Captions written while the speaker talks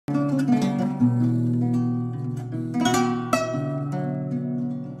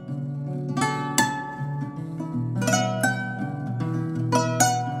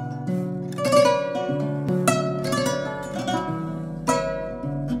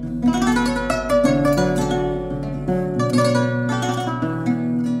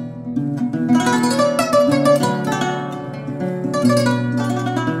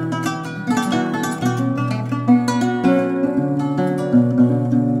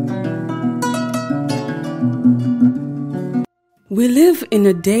We live in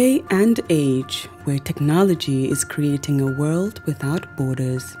a day and age where technology is creating a world without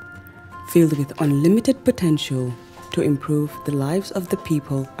borders, filled with unlimited potential to improve the lives of the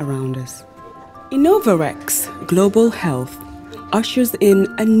people around us. Innovarex Global Health ushers in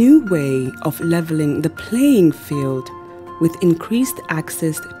a new way of leveling the playing field with increased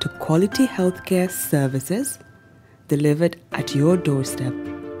access to quality healthcare services delivered at your doorstep.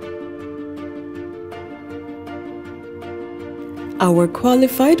 Our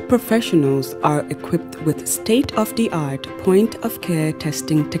qualified professionals are equipped with state-of-the-art point-of-care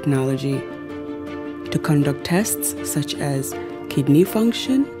testing technology to conduct tests such as kidney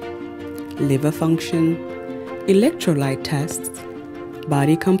function, liver function, electrolyte tests,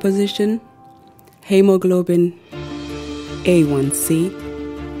 body composition, hemoglobin, A1C,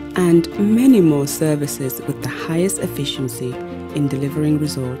 and many more services with the highest efficiency in delivering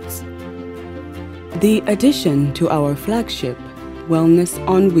results. The addition to our flagship Wellness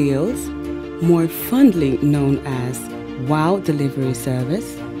on Wheels, more fondly known as WOW Delivery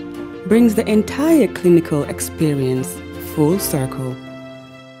Service, brings the entire clinical experience full circle.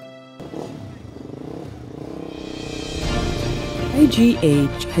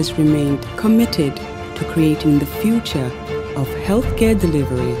 IGH has remained committed to creating the future of healthcare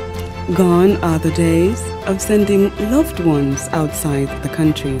delivery. Gone are the days of sending loved ones outside the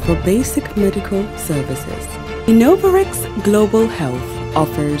country for basic medical services. Innovarex Global Health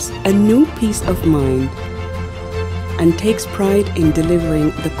offers a new peace of mind and takes pride in delivering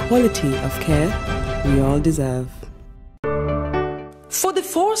the quality of care we all deserve. For the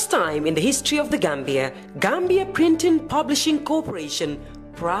first time in the history of the Gambia, Gambia Printing Publishing Corporation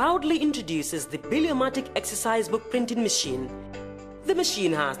proudly introduces the Biliomatic exercise book printing machine. The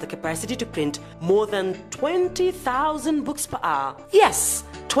machine has the capacity to print more than 20,000 books per hour. Yes,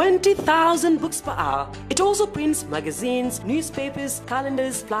 20,000 books per hour. It also prints magazines, newspapers,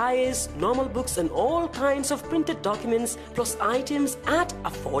 calendars, flyers, normal books and all kinds of printed documents plus items at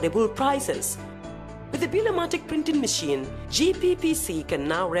affordable prices. With the Biliomatic printing machine, GPPC can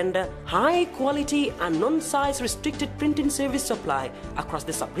now render high quality and non-size restricted printing service supply across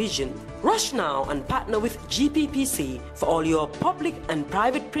the sub-region. Rush now and partner with GPPC for all your public and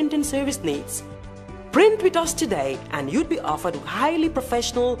private printing service needs. Print with us today and you'd be offered highly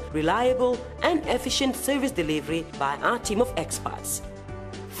professional, reliable and efficient service delivery by our team of experts.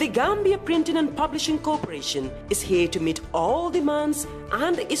 The Gambia Printing and Publishing Corporation is here to meet all demands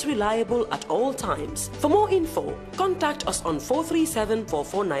and is reliable at all times. For more info, contact us on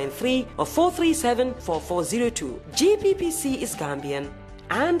 437-4493 or 437-4402. GPPC is Gambian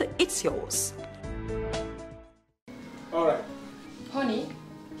and it's yours. Alright. Honey,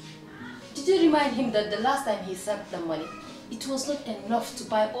 did you remind him that the last time he sent the money, it was not enough to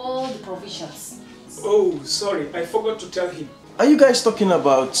buy all the provisions? Oh, sorry, I forgot to tell him. Are you guys talking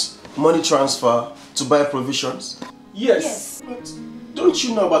about money transfer to buy provisions? Yes. But Don't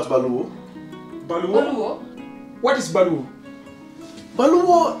you know about Baluwo? Baluwo? What is Baluwo?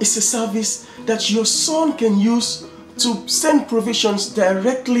 Baluwo is a service that your son can use to send provisions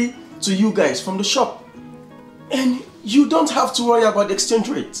directly to you guys from the shop. And you don't have to worry about the exchange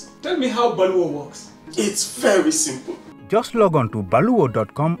rate. Tell me how Baluwo works. It's very simple. Just log on to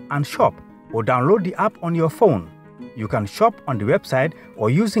baluwo.com and shop or download the app on your phone. You can shop on the website or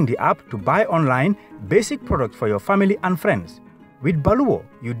using the app to buy online basic products for your family and friends. With Baluwo,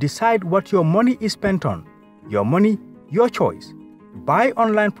 you decide what your money is spent on. Your money, your choice. Buy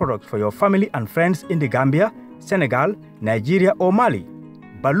online products for your family and friends in the Gambia, Senegal, Nigeria or Mali.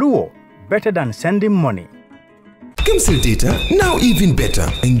 Baluwo, better than sending money. Gamcell data, now even better.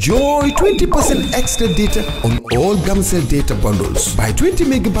 Enjoy 20% extra data on all Gamcell data bundles. Buy 20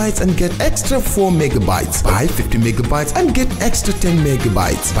 megabytes and get extra 4 megabytes. Buy 50 megabytes and get extra 10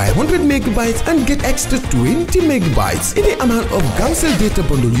 megabytes. Buy 100 megabytes and get extra 20 megabytes. Any amount of Gamcell data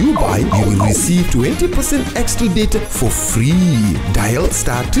bundle you buy, you will receive 20% extra data for free. Dial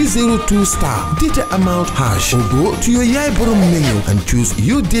 *302 data amount hash or go to your Yaiborom menu and choose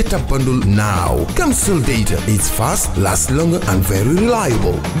your data bundle now. Gamcell data, it's fast, lasts longer and very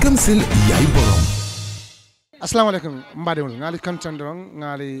reliable. Gamcell Yaiborom. Assalamu alaikum mbadewol ngali kantandron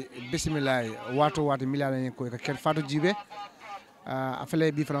ngali bismillah wato milana ko Kerr Fatou jibe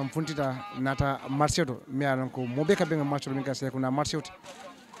afele bi fram funtita nata marcheto mi aran ko mobe ka benga marcheto mi ka se ko na marcheto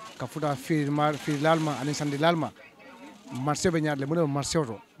ka futa fi lalma ani sandi lalma marchebe nyaadle mo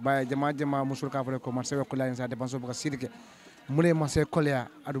marcheto ba jama musul ka fele ko marchebe ko la sa dépense ko sidike mule marché kolya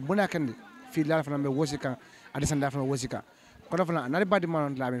adu muna kandi fi lal fana be wosika adi sanda fana wosika kono fana nari badi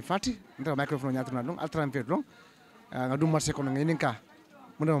man lamin fati nda microphone nyatuna don altran fet don nga dum marché ko ngeni ka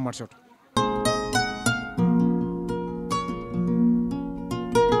mo dem marché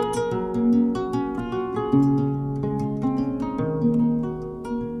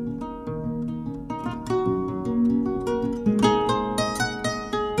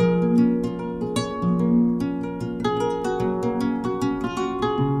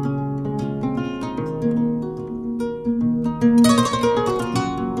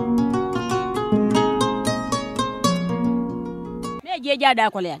jada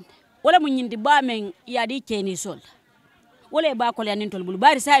ko len wala mu nyindi ba men ya di keni sol wala ba ko len tol bul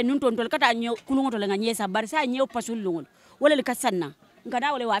bari sa nun ton tol kata nyo kulungo tol nga nyesa bari sa nyew pasul lungol wala le kasanna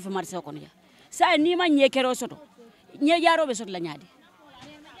ngana wala wa fi marse ko ya sa ni ma nye kero soto nye jaro be soto la nyaadi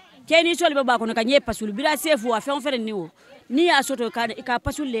keni sol be ba ko ka nye pasul bira sefu wa fe on fere ni wo ni ya soto ka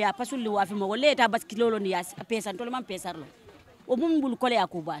pasul le ya pasul le wa fi mo wala ta baskilolo ni ya pesa tol man pesarlo o mum bul ko le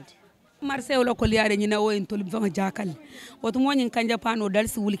akubalde marse wala ko liare nyina wo en tol fama jakal woto mo nyin kanja pano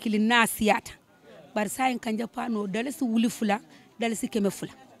dalsi wuli kili nasiyata bar sayin kanja pano dalsi wuli fula dalsi keme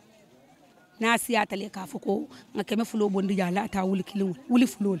fula nasiyata le ka foko nga keme fulo bondi jala ta wuli kili wuli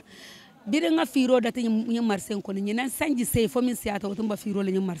fulol bire nga firo data nyi marse ko nyina sanji sey fo min siyata woto mba firo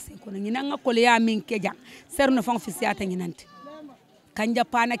le nyi marse ko nyina nga ko le ya min keja serno fon fi siyata nyinante kanja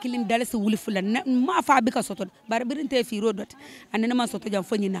pana kilin dalsi wuli fula ma fa bi ka soto bar birinte firo dot anana man soto jam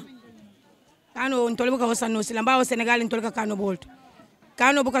fo nyina kano ntole buka hosano silamba o Senegal ntole ka kano bolt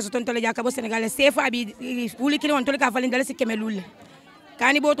kano buka soton tole jaka bo Senegal sefa bi wuli kile ntole ka falin dala sikeme lulle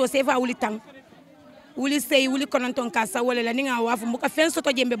kani boto sefa wuli tang wuli sey wuli kononton ka sa wala la ninga wafu buka fen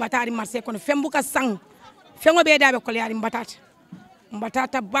soto jembe batari marse kono fen buka sang fen o be dabe ko yari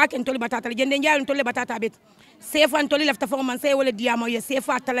mbatata bak ntole batata le jende njaal ntole batata bet sefa ntole lafta fo man sey wala diamo ye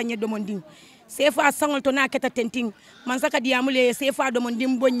sefa tala nye do mondin sefa sangol to na keta tenting man saka diamo le sefa do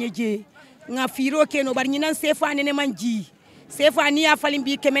mondin bonye je nga firo keno bar nyinan sefa nene manji sefa ni ya falin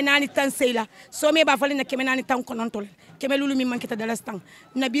bi kemenani tan seyla so me ba falin na kemenani tan konontol kemelulu mi mankita dalastan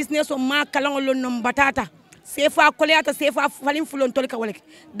na business o ma kalangol no batata sefa koleata sefa falin fulon tol ka wolek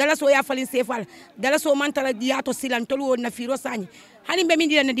dalaso ya falin sefa dalaso mantala diato silan tol na firo sani hani be min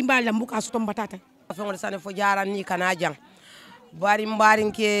dina na dimbala mbuka so tom batata fengol sane fo jaran ni kana jang bari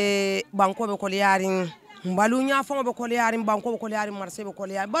mbarin ke banko be kol yarin mbalunya fongo be kol yarin banko be kol yarin marse be kol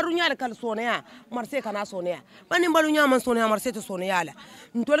yarin barunya le kal soneya marse kana soneya bani mbalunya man soneya marse to soneya la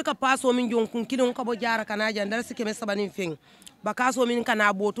ntol ka paso min jon kun kilon ka bo jara kana jan dal sike me sabanin feng bakaso min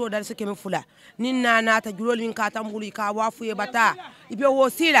kana boto dal sike me fula nin na ta julol min ka tambuli ka wafu e bata ibe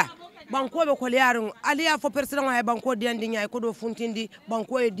wosila banko be kol yarin aliya fo president ay banko diandi nyaay ko do funtindi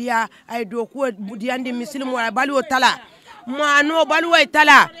banko e dia ay do ko diandi muslim wa bali o tala mano bali o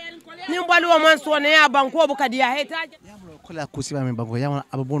tala ni balu man sone ya banko bu kadiya heta yamulo kola kusiba men banko yamana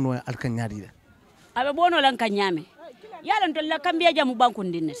ababono alkan nyaadi ababono lan kan nyame yalan to la kambiya jamu banko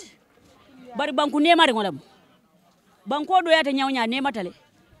dinnet bari banko ne mari ngolam banko do yata nyawnya ne matale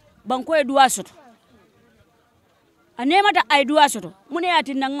banko e duwa soto ane mata ay duwa soto mune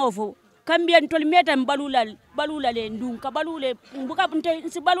yati nan ngofo kambiya tol metan balula le ndun ka balule mbuka bunte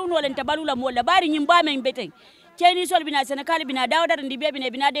si baluno len ta balula mo la bari nyimba men beten keni sol bina Senegal bina dawdar ndi be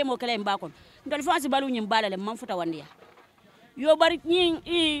bina demo kala en bakon ndol fansi balu nyim balale man futa wandiya yo bari nyin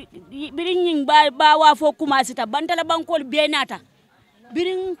birin nyin ba wa fo kuma sita bantala bankol benata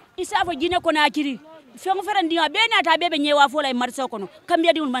birin isafo jine ko na kiri fengo ferendi benata bebe nyewa fo lay marso kono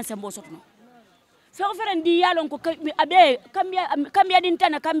kambiya diul man sembo sotno fengo ferendi yalon ko abe kambiya din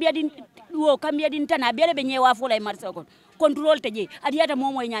tana kambiya din tana bele be nyewa fo lay marso kono control teje adiyata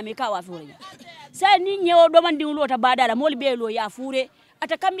momo nyame ka wa fo sa ni nyewo do man diwlo ta badala mol be lo ya fure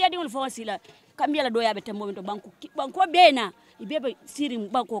ata kambiya diwol fo sila kambiya la do ya be tembo to banko bena ibebe sirim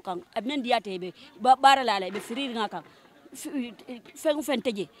banko kan amen diyate be bara la be firiri ngaka fengu fen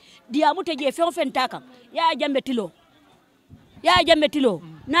teje diamu teje fengu fen taka ya jambe tilo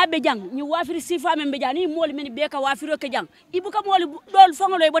na be jang ni wafiri sifa men be jang ni mol men be ka wafiro ke jang ibuka mol dol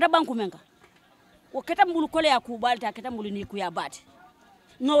fangolo e bota banko menka o ketambulu kole ya ku balta ketambulu ni ku ya bati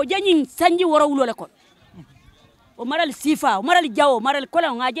no janyin sanji woro wulo le kon o maral sifa o maral jawo maral kole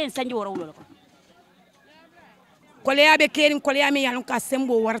ngaje sanji woro wulo le kon kole ya be kerin kole ya mi yalon ka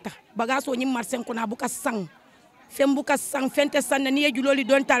sembo warta bagaso nyim marsen ko na buka sang fembuka sang fente sanna ni juloli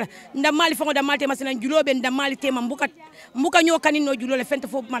don tala ndamali fango da malte masina julobe ndamali tema mbuka nyokani no julole fente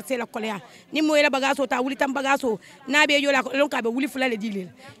fo marcela kole ya ni moyela bagaso ta wuli tam bagaso na be yola lon ka be wuli fulale dilil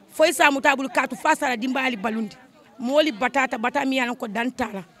foy sa mutabul katu fasara dimbali balundi moli batata mi yalon ko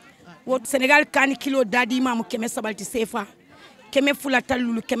dantala wo Senegal kani kilo dadi mamu keme sabalti sefa keme fula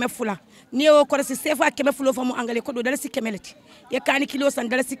talulu keme fula ni o ko si sefa keme fulo famu angale ko do dala si kemeleti ye kani kilo san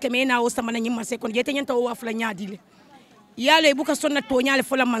dala si keme na o samana nyimma se kon jete nyanta o wafula nyaadile yale buka sonna to nyaale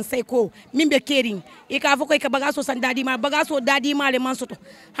fola man sai ko mimbe kering e ka foko e ka bagaso san dadi ma le man soto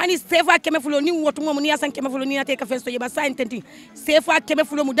hani sefa keme fulo ni wotu mo ni asan keme fulo ni ate ka festo ye ba sa intenti sefa keme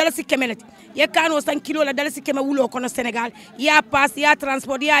fulo mu dala si kemeleti ye kano san kilo la dala si keme wulo kono Senegal ya pass ya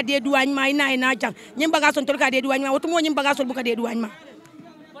transport ya de douane ma ina jang nyim bagaso tol ka de douane ma wotu mo nyim bagaso buka de douane ma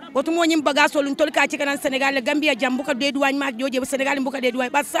wotu mo nyim bagaso lun tol ka ci kanan Senegal Gambia jam buka de douane ma joje Senegal buka de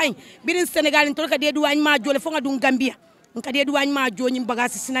douane ba sain birin Senegal tol ka de douane ma jole fo nga dun Gambia nka de duwañ ma joni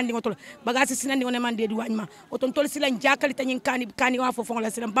bagasi sinandi ngotol bagasi sinandi ngone man de duwañ ma oton tol silan jakali tan kani wa fo fon la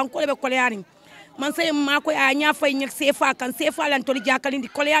silan banko le be kole yarin man say ma ko a nya fay ñek sefa kan sefa lan tol jakali ndi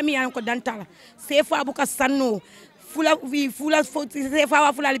kole yami yan ko dantala sefa bu ka sanno fula sefa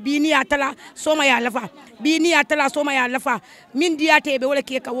wa fula bini atala soma ya lafa bini atala soma ya lafa min diate be wala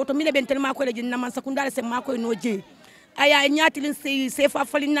ke ka woto min ben tel ma ko le jinna man sakundale se ma ko no je aya ñaatilin sefa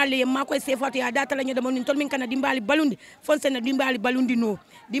falina le mako sefa to ya data la ñu dama ñu tol min kana dimbali balundi fonse na dimbali balundi no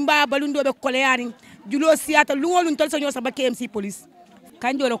dimba balundo be koleyarin julo siata lungolun tol saño sa ba KMC police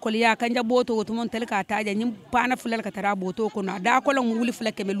kanjo lo kolya kanja boto to mon tel ka taja nyim pana fulal ka tara boto ko na da ko lon wuli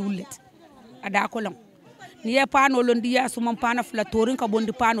fula ke be lulet ada ko lon ni e pano lon diya suman pana fula torin ka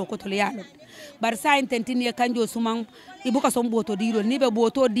bondi pano ko tol yalo bar sa intenti ni kanjo suman ibuka som boto dilo ni be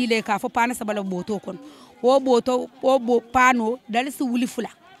boto dile ka fo pana sabala boto kon wo boto wo pano dalisi wuli fula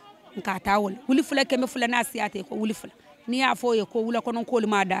nka tawol wuli fula keme fula na siate ko wuli fula ni ya fo ye ko wula konon ko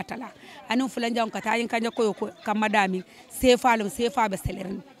ma datala anin fula njam ka tayin kanja ko kamadami sefa be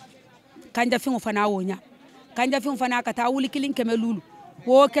selerin kanja fingo fana wonya kanja fingo fana ka ta wuli kilin keme lulu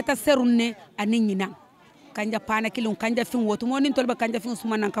wo keta serunne anin nyina kanja pana kilun kanja fin woto monin tolba kanja fin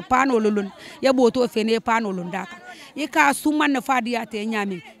suman ka pano lolun ya boto fene pano lundaka ika suman na fadiya te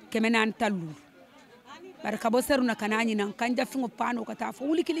nyami keme nan talu barka bo seruna kanani nan kanja fingo pano ka ta fo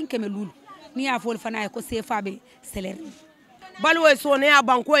wuli kilin keme lulu ni ya fol fana ko sefa be seler balwo sone ya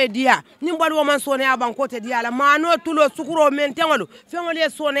banko e dia ni balwo man sone ya banko te dia la mano tulo sukuro men tengolo fengol ye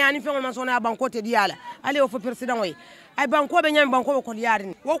sone ya ni fengol man sone ya banko te dia la ale o fo president oy ay banko be nyam banko ko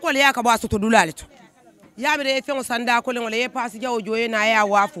liari wo ko liya ka ba soto dulale to yamire fengo sanda ko le ye pass jawo joye na ya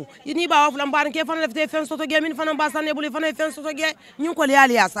wafu ni ba wafu lambar ke fana lefte fen soto ge min fana ba sanne buli fana fen soto ge nyun ko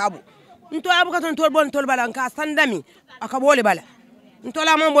liali ya sabu nto abuka ton tol bon tol bala nka sandami akabole bala nto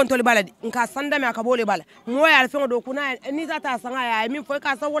la mon bon tol bala nka sandami akabole bala moya fengo do kuna ni tata sanga ya min fo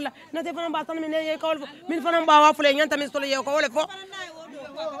ka sa wala na te fana ba sanne min ye ka min fana ba wafu le nyanta min solo ye ko wala fo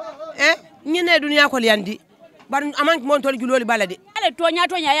nyine duniya ko liandi bar aman mon tol guloli bala de ale tonya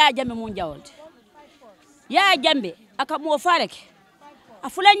ya jambe mun jawolde ya jambe aka mo fareke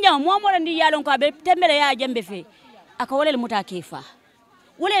afulan jam mo mo ndi yalon ko be tembere ya jambe fe aka wolel muta kefa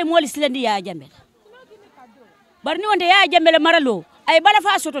wole mo lislandi ya jambe barni wonde ya jambe le maralo ay bala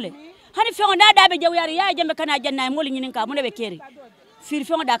fa sotole hani fengo da dabe jaw yar ya jambe kana janna mo li nyinin ka mo be keri fir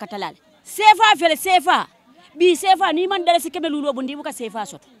fengo da ka talal sefa fele sefa bi sefa ni man dala sikebe lulo bundi buka sefa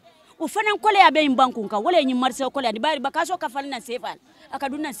soto o fanan kole ya be banku ka wole nyi marse kole andi bari bakaso ka falna sefa aka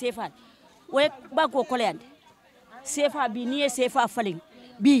dunna sefa we banko kole andi sefa bi ni sefa falin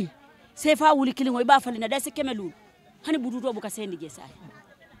bi sefa wuli kilin o ba falina da sikeme lulo hani buduto buka sendi je sai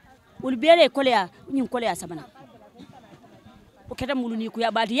wol bele kole ya nyin kole ya sabana o keta muluni ku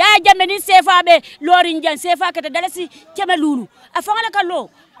ya bati ya jambe ni sefa be lorin jan sefa keta dalasi keme lulu afangala kallo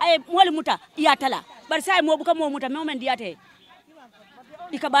ay moli muta ya tala bar sai mo buka mo muta mo men diate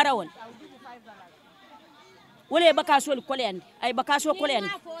ikabara won wole bakaso kole andi ay bakaso kole andi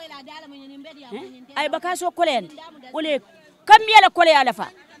ay bakaso kole andi wole kambiela kole ala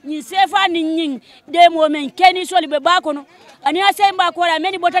fa ni sefa ni nyin de mo men keni soli be bakono ani asemba ko la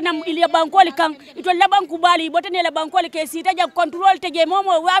meni botanam ili bankoli kan ito la banku bali botane la bankoli ke sita ja control teje momo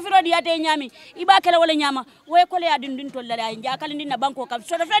wafiro di ate nyami ibakela wala nyama we kole ya dindin to la ya jakal ndina banko kam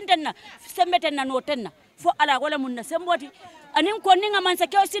so fenten na sembeten na no tenna fo ala wala mun na semboti anin ko ninga man sa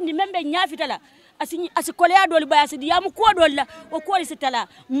kew sindi membe nyafitala asi kole ya doli baya sidi yamu ko dolla o ko sitala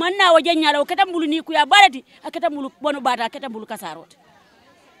manna waje nyala o katambulu ni ku ya balati akatambulu bono bata akatambulu kasarot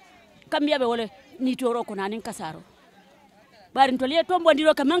kambiya be wala ni toro ko nanin kasaro bari ntoliye tombo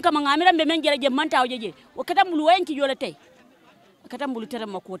ndiro kamanka mangamira mbe menjere je manta ojeje o katambulu wenki jole tay katambulu tere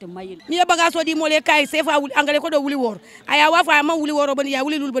makote mayil ni bagaso di mole kay sefa wuli angale ko do wuli wor aya wafa ma wuli woro bani ya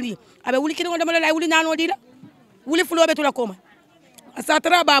wuli lul bani abe wuli kini wonde mala wuli nano di la wuli fulobe to la koma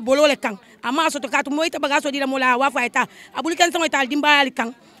asatra ba bolole kan ama so to katu moyta bagaso di la mola wafa eta abuli kan sango tal dimbal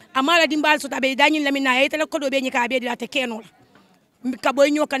kan ama la dimbal so tabe danyin lamina eta la ko do be nyika be di la te keno la ka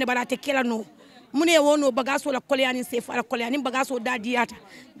boy nyoka ne bala te kela no mune wono bagaso la kolyani sefa la kolyani bagaso da diata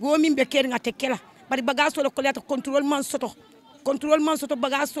go min be ker nga te kela bari bagaso la kolyata control man soto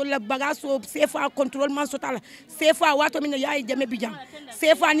bagaso la bagaso sefa control man soto la sefa wato min yaay jame bijam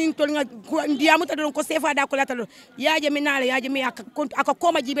sefa nin tol nga ndiamu ta don ko sefa da kolyata lo yaaje min nala yaaje mi aka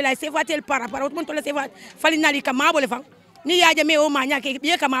koma jibe la sefa tel para wato tol sefa fali nali ka mabole fa ni yaaje me o ma nyake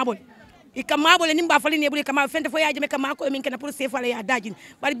be ka mabole ikamabole nimba fali ne buli kama fente fo yaaje me kama ko min kana pour sefa la ya dajin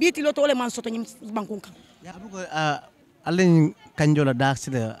bari biti lo to le man soto nyim bankunka ya bugo alen kanjola da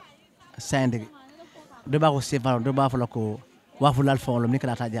sida sande de ba ko sefa de ba fala ko wafu lal fon lo ni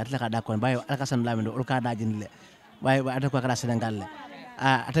kala ta jaat la ka da ko bayo alkasan lamindo ol ka dajin le way ata ko kala Senegal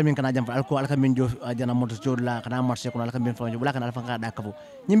ata min kana jam fa alko alka min jo jana moto jodla kana marché ko alka min fanjo bula kana alfa kada kafu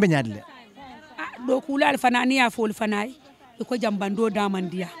nyimbe nyaadile do kula alfanani ya fol fanai ko jambando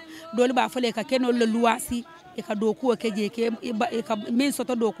damandiya dole ba fale ka kenol le luwasi e ka do ko ke je ke e ka min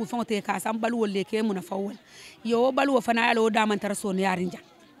soto do ku fonte ka sam balu wolle ke mun fawol yo balu fanai lo damantar so ne yarinja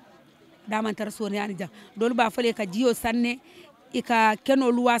damantar so ne yarinja dole ba fale ka jiyo sanne e ka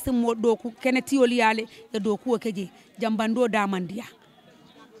kenol luwasi mo do ku kenetiol yale e do ku ke je jambando damandiya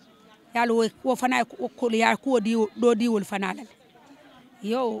yalo wo fanai ko ya ko di do di wol fanalal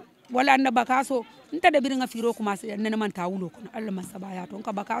yo wala na bakaso nta da birin afiro kuma sai nan man tawulo kun Allah masabaya to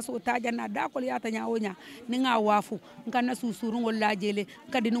nka bakaso ta janna da kol ya ta nyawonya ni nga wafu nka na susurun wala jele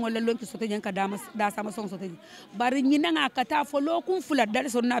nka dinu wala lonki soto nyanka da sama son soto bari nyina nga kata fo lokun fula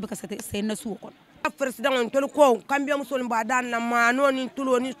dal son na be kasate sai na su kon president on tol ko kambiya musol ba dan na mano ni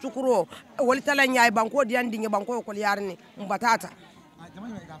tulo ni sukuro wali tala nyaay banko di andi banko ko yarni mbatata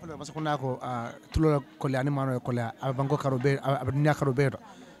jamani ga falo parce que ko tulo ko yani mano ko la banko karobe abdunya karobe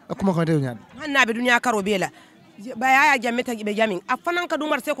kuma kan tew nyaade hanna be dunya karo bela baya ya jameta be jamin afanan ka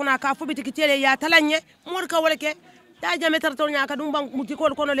dumar se kuna ka fu bitiki tele ya talanye mor ka walke ta jameta to nya ka dum bang muti ko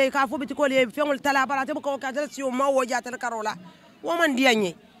kono le ka fu bitiki ko le fengol tala barate ko ka dal si o ma wo jata karola wo man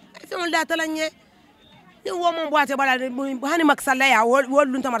diyanye fengol da talanye ni wo mon boate bala hani maksalla ya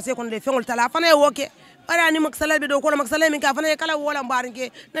wollun tamar se kono le fengol tala fana e woke bara ni maksalla be do ko maksalla min ka fana kala wola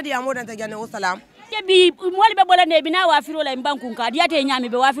mbarinke nadi ya modan ta janne o salam bi mol be bolande bina wafiro la mbanku ka diate nyami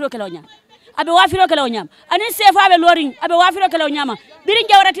be wafiro kala nyam abe wafiro kala nyam ani sefa be loring abe wafiro kala nyama birin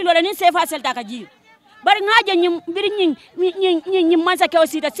jawrati lore ni sefa selta ka ji bar ngaje nyim birin nyim mansa ke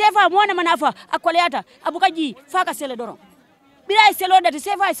osita sefa mona manafa akoleata abuka ji faka sele doro bira selo data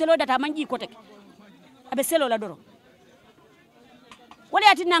sefa selo data manji kotek abe selo la doro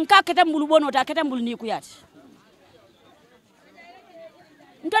wala ati nan ka ketambulu bono ta ketambulu ni kuyati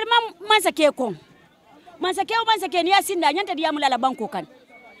ndol mansa ke ko mansa ke ni asinda nyanta diamu la banko kan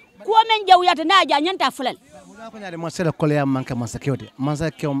ko men jawyata na ja nyanta fulal ko nyaade mo sele ko le manka mansa ke wote mansa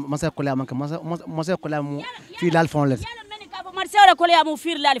ko le manka mansa ko le mu fi lal fon le yalla men ka fo marsela ko le mu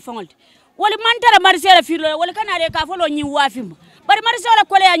fi lal fon wala mantara marsela fi wala kanale ka fo lo nyi wafim bari marsela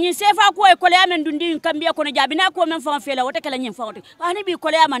ko le nyi sefa ko e ko le amen dundi kambiya ko no jabina ko men fon fela wote kala nyi fon wote ani bi ko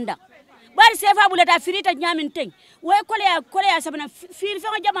le amanda bari sefa bulata firita nyamin teng way kolya sabana fir fe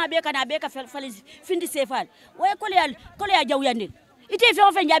jama be kana be ka falis findi sefa way kolya jawyandil ite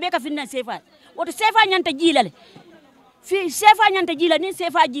fe njabe ka finna sefa woto sefa nyanta jilale fi sefa nyanta jila ni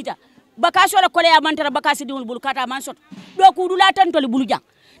sefa jita baka so la kolya mantara baka sidul bul kata man sot do ku dula tan toli bulu jang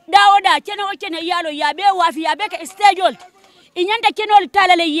dawoda cene o cene yalo yabe wafi yabe ka stadiol inyanta kenol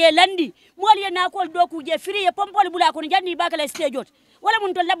talale ye landi mol ye na kol do ku je firi ye pompol bula ko jandi baka la stadiol wala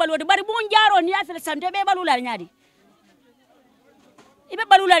mun to labal wodi bari mun jaro ni afel sante be balula nyaadi ibe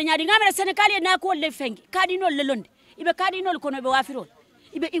balula nyaadi ngamere Senegal na ko le fengi kadi nol le londe ibe kadi nol kono be wafirol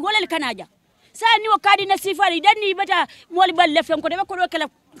ibe wala kanaja sa ni o kadi na sifari danni bata moli bal le fengo de be ko do kala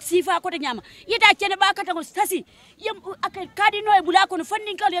sifa ko de nyama yita cene ba kata ko tasi yam kadi no e bula kono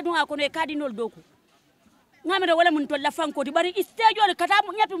fandin kal yadu ko no kadi nol doku ngamere wala mun to la fanko di bari istejol kata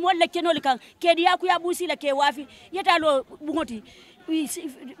mu nyapi mol le kenol kan kedi yaku ya busi la ke wafi yeta lo bungoti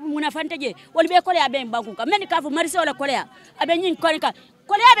muna fantaje wala be ko le abe banku ka men ka fu marse wala ko le abe nyin ko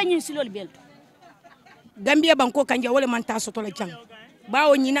le abe nyin silol belto Gambia banko kanja wala man ta soto la jang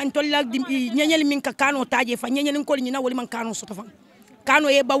bawo nyina ntolla nyenyel min ka kano taje fa nyenyel ko nyina wala man kano soto fa kano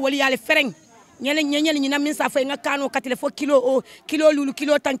e ba wali yale fereng nyenyel nyina min sa fa nga kano katile fo kilo lulu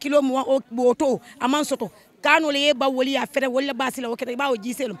kilo tan kilo mo boto aman soto kano le e ba wali ya fereng wala basila o kete bawo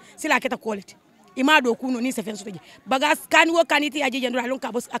jiselum sila keta quality imado kuno ni se fen soto bagas kani wo kaniti aje jendura lon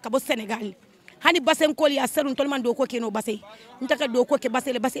akabo Senegal hani basen koli ya serun tolman do ko keno basay ntaka do ko ke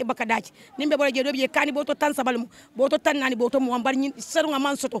basay le basay bakadaji nimbe bora je do be kani boto tan sabalmu boto tan nani boto mo ambar nyi serun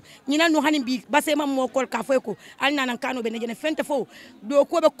man soto nyina no hani bi basay mam mo kol ka foy ko alna nan kano be ne jene fente fo do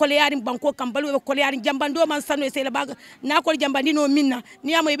ko be kole yari banko kambalu be kole yari jambando man sanu e sele baga na ko jambandi no minna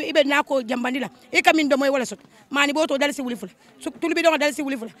ni amo ibe na ko jambandi la e kamin do moy wala soto mani boto dal si wuli fula tulbi do dal si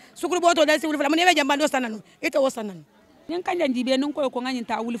wuli fula sukuru boto dal si wuli fula mo ne be jambando sananu ite wo sananu nyen kanja ndibe nun ko ngani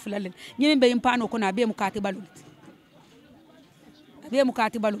ta wuli fulalen nyen be impano ko na be mu kati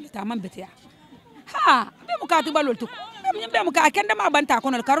balul ta man betiya ha be mu kati balul to nyen be mu ka kenda ma banta ko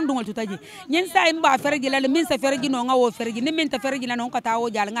no karun dungol tutaji nyen sa imba ferji lale min sa ferji no ngawo ferji ni min ta ferji na no ko ta wo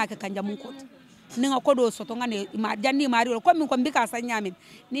jal ngaka kanja mun ko ni nga ko do soto ngane ma janni mari ko min ko mbika sa nyamin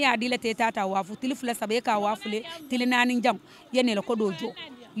ni ya dilete tata wafu tilifula sabe ka wafule tilinani jam yene la ko do jo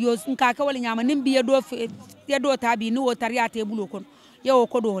yo nka ka wala nyama nimbi ya do tabi ni wo tariya te bulo kon yo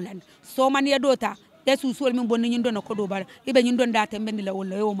ko do lan so man ya do ta de susol min bonni nyindo no kodo bara ibe nyindo ndate mbendi la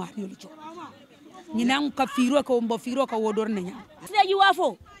wala yo ma yoli cho nyinang ka firo ka mbo firo ka wodor ne nya stage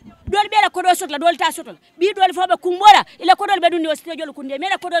wafo dol be la kodo sotla dol ta sotla bi dol fo be kumbora ila kodo be dundi o stage jol kunde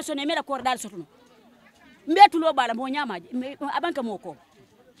mera kodo sone mera kordal sotno mbetulo bala mo nyamaji abanka moko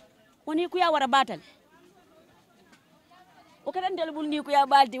woni ku ya wara batal o kada ndel bul ni ku ya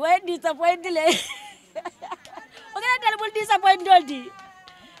baldi way disappoint le o kada ndel bul disappoint doldi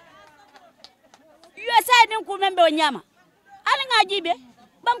yo say nin ku membe o nyama ala ngajibe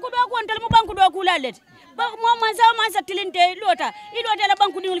banku do ko ontel mo banku do ku lalet ba mo man sa tilinte lota ilota la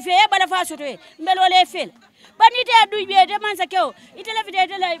banku dingul fe bala fa soto e mbelo le fel banite adu be de man sa kew itele fide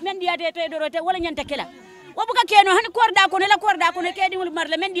tele men diate te dorote wala nyanta kela wabuka keno hani korda ko ne la korda ko ne ke dingul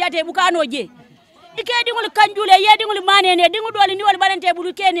marle men diate buka no je ike dingul kanjule ye dingul manene dingul doli ni wal balante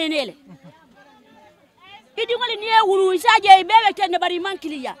bulu kenenele idingol ni wuru saje bebe tenne bari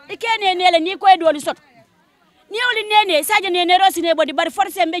mankiliya ikenenele ni ko e doli soto ni woli nene saje nene rosine bodi bari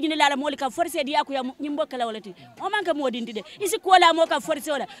force mbeji ni lala molika force di yaku ya nyimbo kala walati o manka modindi de isi ko la mo ka force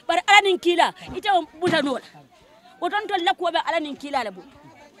wala bari alanin kila ite butanola woton to lakko be alanin kila la bu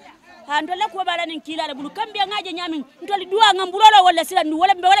ha ndo lakko be alanin kila la bu kambe ngaje nyamin ntoli duwa ngam bulola wala sila ndu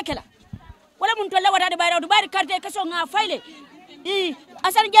wala mbe wala kala wala mun tolla wata de bayro bari carte kaso nga fayle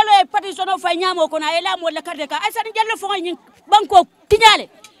Asan Diallo e pati sono fay nyamo ko na ela mo la carte ka Asan Diallo fo ngi banko tinyale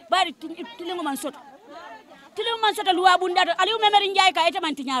bari tilingo man soto luwa bunda aliou memeri njay ka eta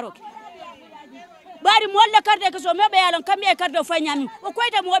man tinyaro bari mo la carte ka so mebe yalon kambe e carte fay nyami o ko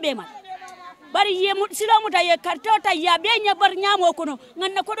eta mo be man bari ye mu silo mu tay carte ta ya be nya bar nyamo ko no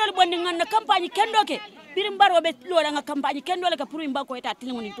nganna ko dol bondi nganna campagne kendoke birim baro be lola nga campagne kendole ka pour imba ko eta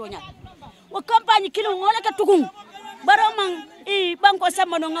tilingo ni tonya o campagne kilo ngola ka tukung baro man banko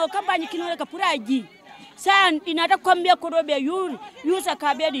samano ngaw campagne kilo ka puraji san inata kombe ko do be yusa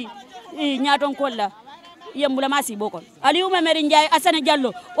ka be di nyaton kolla yembula masi bokon aliou memeri njay Asana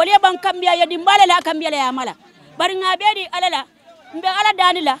Diallo wali ban kambiya ya dimbale la kambiya ya mala bari ngabe di alala mbe ala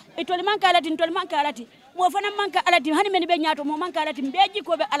danila itoli manka alati mo fana manka alati hani men be nyato mo manka alati mbeji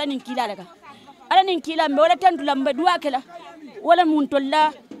ko be alanin kilala ka alanin kila mbe wala tantu lambe duwa kala wala mun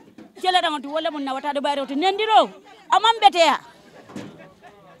tolla kela dangoto wala mun nawata do bayro to nendiro amam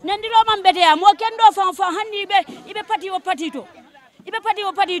beteya mo kendo fan hanni ibe pati o patito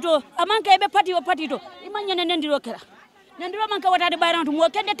amanka ibe pati o patito imanya nendiro kala nendiro manka wata do bayro to mo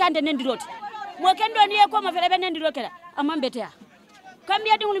kende tande nendiro mo kendo ni ko ma fele be nendiro kala amam beteya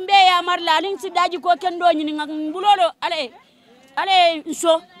kambiya dingul mbe ya marla alin sidaji ko kendo nyini ngulolo ale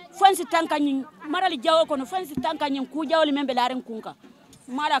so fansi tanka nyin marali jawo ko no fansi tanka nyin ku jawli membe laren kunka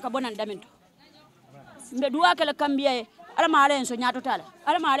mala ka bonan daminto mbe duwa kala kambiya ala mala en so nyato tala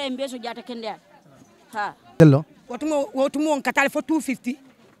ala mala en be so jata kende ha hello wotumo on katale for 250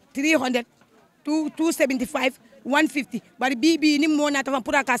 300 275 150 bari bibi ni mo na tafa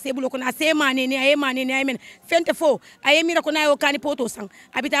pura ka sebulo ko na sema ne amen fente fo ayemira ko na yo kani poto sang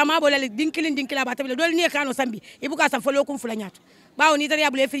abita ma bolale dinkila batabele dol ni kano sambi ibuka sa folo kum fula nyato bawo ni tari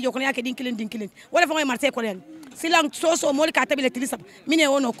abule firi ko na yake dinkilin wala fa ngoy marse ko len silang soso mo ka tabele tilisap mine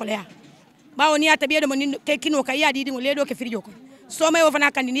wono ko leya bawo ni ata bedo mo ni ke kino ka yadi di mo ledo ke firi ko so may wo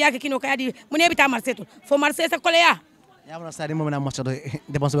fana kan ni yake kino ka yadi mo ne bita marse to fo marse sa ko leya ya mo sari mo na mo so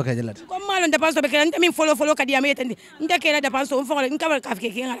dépense be ka jelat ko malon dépense be ka min folo ka di ametandi ndeke la dépense on fo ngala ka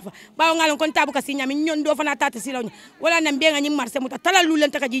fike ke ngala bawo ngalon kon tabu ka sinya min nyondo fana tata silaw wala na mbenga nyi marse muta talalu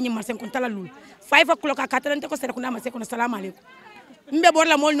len taka ji nyi marse kon talalu 5 o'clock ka 40 ko sere ko na marse ko assalamu alaikum mbe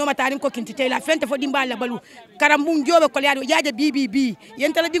borla mol no matarin ko kintite la fente fo dimbal la balu karambun jobe ko yaado yaaje bibi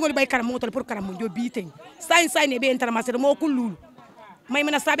yentala dingol bay karam motol pour karambun jo bi ten say ne be entara masere mo kululu may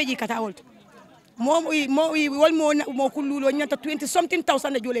mena sabe ji kata wolto mo wol mo kululu nyanta 20 something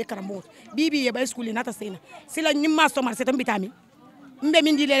thousand jole karambot bibi e bay school nata sena sila nyimma so marse tam bitami mbe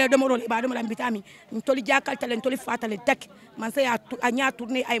min di lele do mo role ba do mo bitami ntoli jakal talen toli fatale dak man say a nya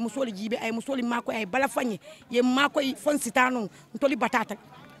tourner ay musoli jibe ay musoli mako ay bala fanye ye mako fon sitano ntoli batata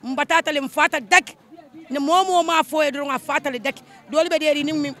le mfata dak ne momo ma fo e do nga fatale dak doli be deri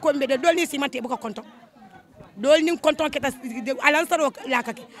ni ko be doli ni simante bu ko konto doli ni konto keta alansaro la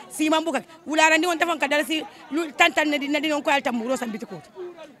kake siman bu kake wulara ni on tafan ka dal si tantan ne di non ko alta muro sambiti ko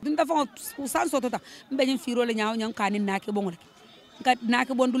dum tafan san soto ta mbe ni firo le nyaaw nyang kanin nake bongol kat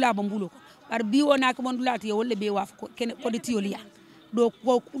nake bondula bambulo par biwo nake bondula ti wolle be waf ko ken ko di tioliya do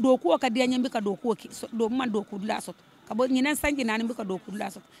ko ka dia nyambi ka do ko do man do ko dula sot ka bo nyinen sanji nan bi ka do ko dula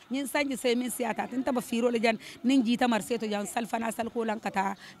sot nyin sanji se min siata tin taba firo le jan nin jita marseto jan salfana sal ko lan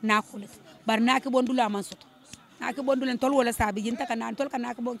kata na ko le bar nake bondula man sot nake bondulen tol wala sabi jinta ka nan tol ka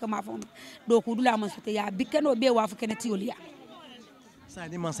nake bon ka ma fon do ko dula man sot ya bikeno be waf ken tioliya sa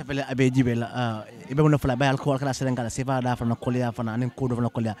ni man safele abe jibela ibe mo fala bayal ko kala senegal sefa da fana kolya fana anen ko do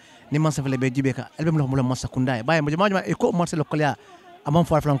fana kolya ni man safele be jibe ka albe mo mo sakunda baye mo jama e ko mo sele kolya amam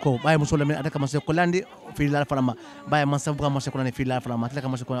far franco baye mo solo men ataka man se kolandi fi la fana ma baye man safu ma se kolandi fi la fana ma ataka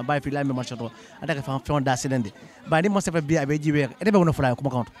man se kolandi baye fi la me marché to ataka fa da selende baye ni man safele be abe jibe e be mo fala ko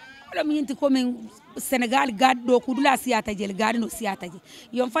ma ala mi yinti ko men Senegal gad do kudula siyata je gadi no siyata je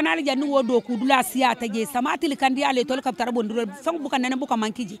yon fanale jannu wo do kudula siyata je samatil kandi ale tol kaptara bonduro fam buka nana buka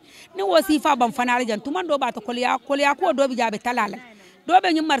mankiji ni wo sifa bam fanale jan tuman do bata kolya ko do bi jabe talala do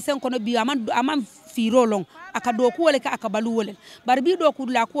be nyum marsen kono bi aman firo long aka do ko wala ka aka balu wala bar bi do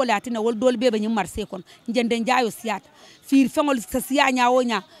kudula ko wala tina wol dol be nyum marse kon jende jaayo siyata fir fangol sa siya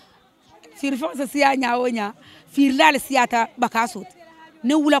nyaawonya fir fangol sa siya nyaawonya fir lal siyata bakasot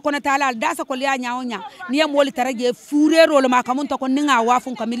ne wula kono talal dasa ko liya nyaonya ni yam woli taraje furero lo makamun to ko ninga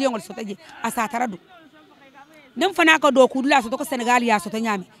wafun ka million so taje asa taradu dem fana ka do kudula so to ko Senegal ya so to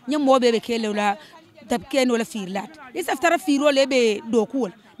nyami nyam mo bebe kele la tab ken wala firlat is aftara firo lebe do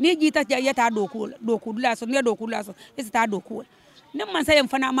kuul ni jita yata do kudula so ne do kudula so is ta do kuul nem man sayem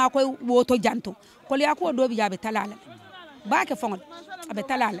fana ma koy woto janto ko liya ko do bi jabe talala ba ke fongol abe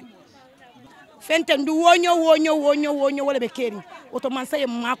talala fente ndu wonyo wala be keri oto man say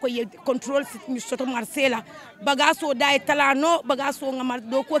mako ye control ni soto Marcela bagaso dai talano bagaso ngamar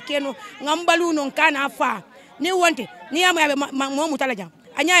do ko keno ngambalu non kana fa ni wonte ni yama mo mutala jam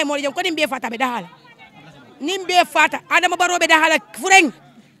anya mo jam ko nimbe fata be dahala nimbe fata adama baro be dahala fureng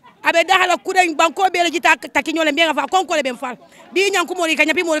abe dahala kureng banko be la jita takinyole mbe fa konko le be fal bi nyankumo ri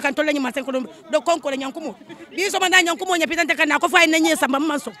kanya bi mo kan tolla ni Marcel ko do konko le nyankumo bi so manda nyankumo nya pitante kana ko fa na nyesa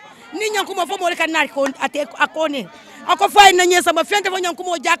mammanso ni nyankumo fo mo le kan na ko ate akone ako fay na nyesa ma fente fo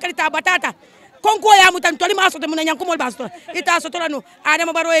nyankumo jakari ta batata konko ya mutan toli ma so te mun nyankumo ba so ita so tolano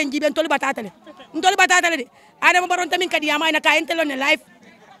adama baro en jiben toli batata le de adama baro tamin kadi ya mai na ka entelo ne life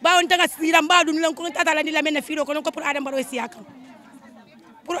ba on tanga siram ba dun lan ko tata la ni la men na firo ko pour adama baro siaka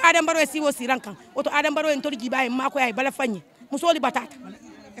pour adam baro si wo sirankan oto adam baro en tori gibaye mako ay bala fanyi musoli batata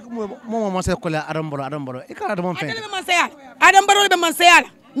e ko mo se ko la adam baro e ka adam fen adam baro be man sayala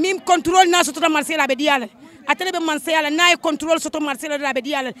mim control na soto Marcela be diala atele be man sayala na control soto Marcela be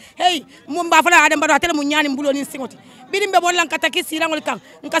diala hey mo mba fala adam baro atele mo nyani mbulo ni singoti bidim be bollan kataki sirangol kan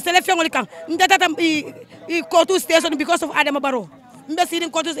nka sele fengol kan ndata i kotu station because of adam baro mbe sirin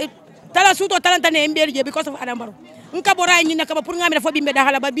kotu tala suto talanta ne mberje because of adam baro nka bora nyina kaba pour ngamira fo bimbe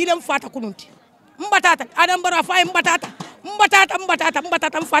dahala ba bilam fata kununti mbatata adam baro fa mbatata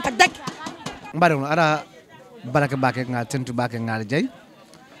mfata dak mbaro ara baraka bake nga tentu bake ngal jay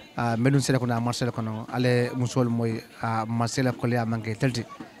medun sele ko na Marcel kono ale musol moy Marcel ko le manke telti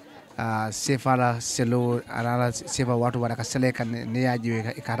sefala selo ara sefa watu wara ka sele kan ne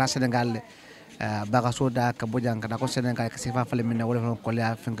yaji ka ra Senegal baga soda ka bojang ka ko Senegal ka sefa fale minna wala ko le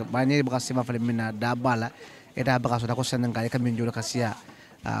fenk bani baga sefa fale minna da bala eta baga soda ko Senegal ka min jolo ka sia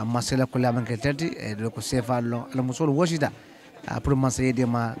Marcel ko le manke telti e do ko sefa lo ala musol wosida pour Marcel de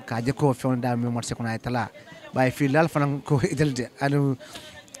ma ka je ko fonda mi Marcel ko na tala bay fi lal fanan ko telti anu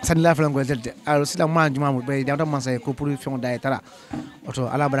san la fanan ko telti alo sila manju mamu bay dawta Marcel ko pour fonda tala oto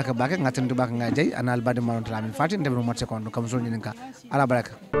ala baraka bake ngatendu bake ngajay anal bade manon tala min fatin de Marcel ko kam so ninka ala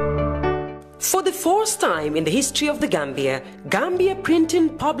baraka. For the first time in the history of the Gambia, Gambia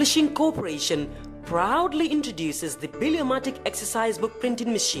Printing Publishing Corporation proudly introduces the Biliomatic exercise book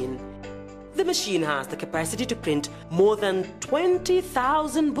printing machine. The machine has the capacity to print more than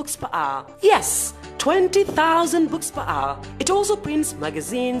 20,000 books per hour. Yes, 20,000 books per hour. It also prints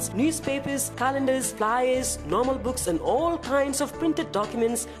magazines, newspapers, calendars, flyers, normal books and all kinds of printed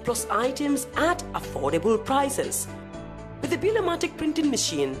documents plus items at affordable prices. With the Biliomatic printing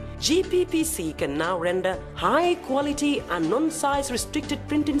machine, GPPC can now render high quality and non-size restricted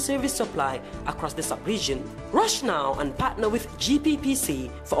printing service supply across the sub-region. Rush now and partner with GPPC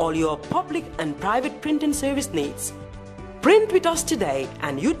for all your public and private printing service needs. Print with us today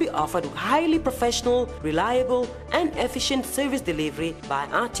and you'd be offered highly professional, reliable and efficient service delivery by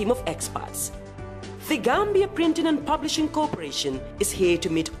our team of experts. The Gambia Printing and Publishing Corporation is here to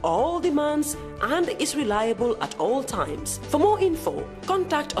meet all demands and is reliable at all times. For more info,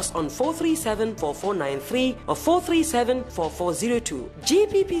 contact us on 437-4493 or 437-4402.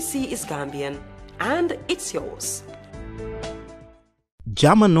 GPPC is Gambian and it's yours.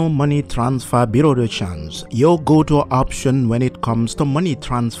 Jamano Money Transfer Bureau de Change, your go-to option when it comes to money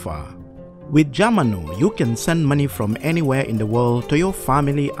transfer. With Jamano, you can send money from anywhere in the world to your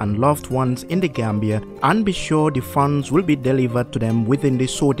family and loved ones in the Gambia and be sure the funds will be delivered to them within the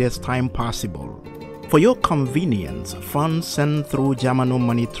shortest time possible. For your convenience, funds sent through Jamano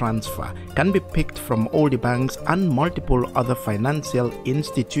Money Transfer can be picked from all the banks and multiple other financial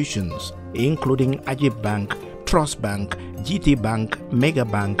institutions, including Ajib Bank, Trust Bank, GT Bank, Mega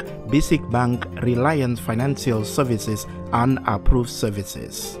Bank, Basic Bank, Reliance Financial Services, and Approved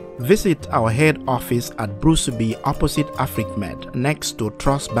Services. Visit our head office at Bruceby opposite AfricMed next to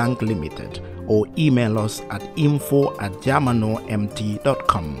Trust Bank Limited, or email us at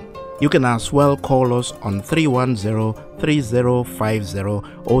info@jamanomt.com. You can as well call us on 310-3050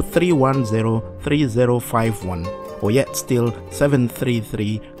 or 310-3051, or yet still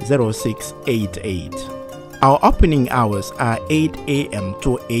 733-0688. Our opening hours are 8 a.m.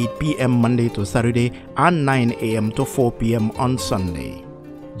 to 8 p.m. Monday to Saturday and 9 a.m. to 4 p.m. on Sunday.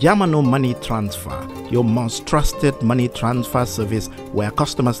 Jamano Money Transfer, your most trusted money transfer service where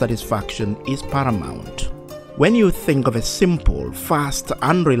customer satisfaction is paramount. When you think of a simple, fast,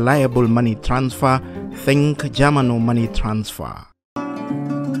 and reliable money transfer, think Jamano Money Transfer.